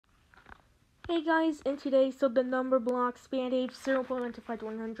Hey guys, and today, the Numberblocks Band-Aid 0.125 to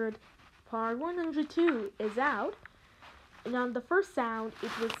 100 part 102 is out. And on the first sound,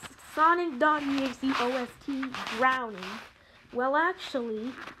 it was Sonic.exe OST drowning. Well,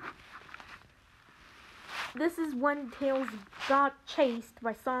 actually, this is when Tails got chased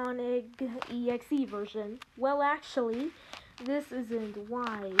by Sonic EXE version. Well, actually, this isn't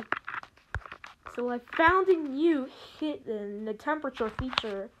why. So I found a new hidden the temperature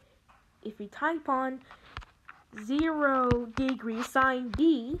feature. If you type on 0 degree sign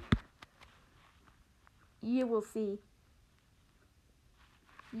D, you will see.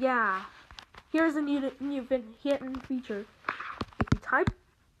 Yeah, here's a new hidden feature. If you type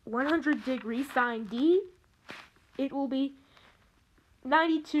 100 degree sign D, it will be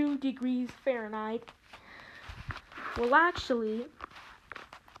 92 degrees Fahrenheit. Well, actually,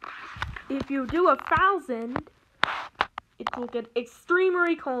 if you do 1,000, it will get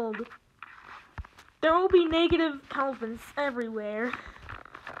extremely cold. There will be negative Kelvins everywhere.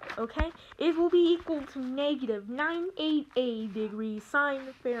 Okay? It will be equal to negative 988 degrees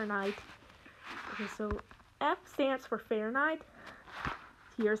sign Fahrenheit. Okay, so F stands for Fahrenheit.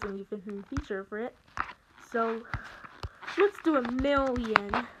 Here's a new feature for it. So let's do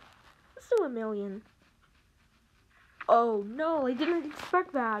 1,000,000. Let's do 1,000,000. Oh no, I didn't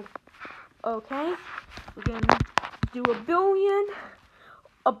expect that. Okay, we're gonna do 1,000,000,000.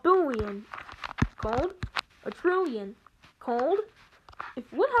 1,000,000,000. Cold. 1,000,000,000,000. Cold.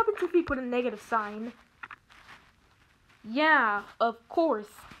 What happens if we put a negative sign? Yeah, of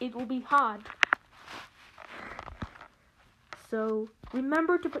course, it will be hot. So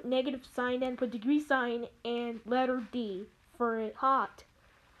remember to put negative sign and put degree sign and letter D for it hot.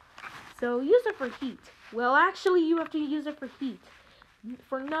 So use it for heat. Well, actually, you have to use it for heat.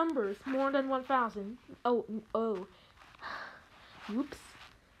 For numbers more than 1,000. Oh. Whoops.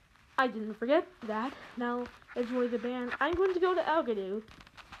 I didn't forget that. Now, enjoy the band. I'm going to go to Elgato.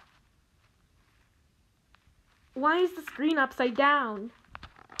 Why is the screen upside down?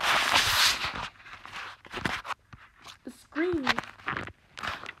 The screen.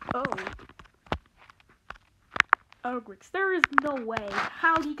 Oh, Grix, there is no way.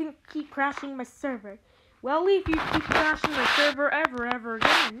 How you can keep crashing my server? Well, if you keep crashing my server ever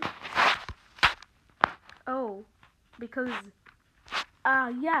again. Oh, because...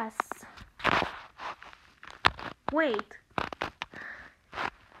 yes. Wait.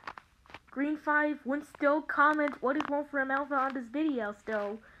 Green 5 wouldn't still comment what if won't from Alpha on this video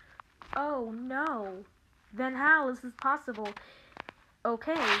still. Oh no. Then how is this possible?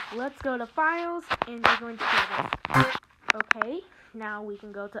 Okay, let's go to files and we're going to do this. Okay, now we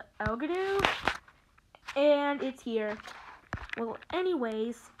can go to Elgato and it's here. Well,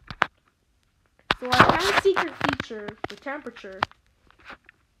 anyways, so I found a secret feature for temperature.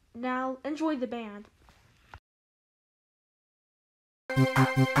 Now, enjoy the band.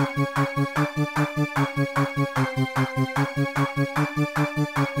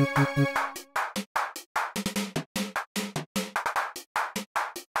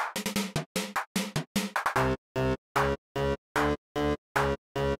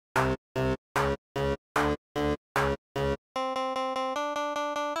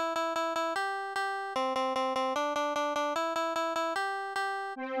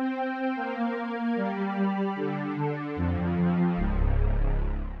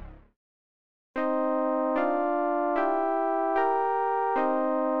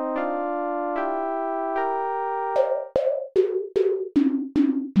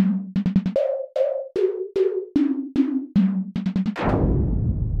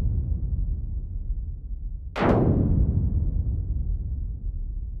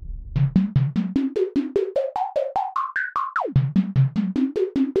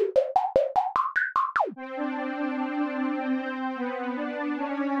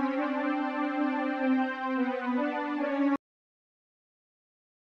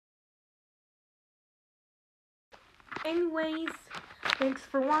 Anyways, thanks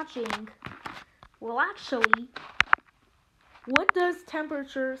for watching. Well, actually, what does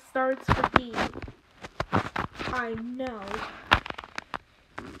temperature starts for D? I know.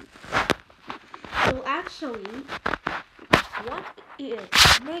 Well, actually, what is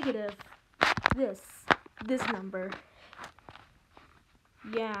negative this number?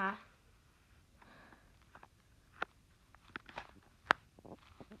 Yeah.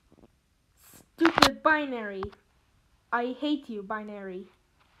 Stupid binary. I hate you, binary.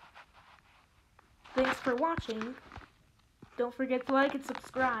 Thanks for watching. Don't forget to like and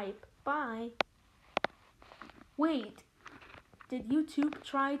subscribe. Bye. Wait, did YouTube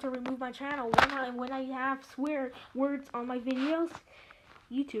try to remove my channel when I have swear words on my videos?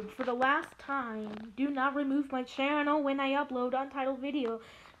 YouTube, for the last time, do not remove my channel when I upload untitled video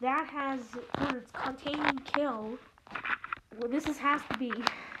that has words containing kill. Well, has to be.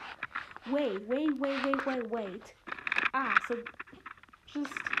 Wait. So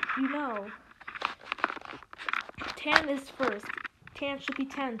just, 10 is first. 10 should be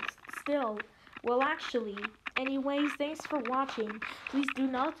 10 still. Well, actually, anyways, thanks for watching. Please do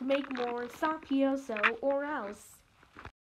not make more Sapioso or else.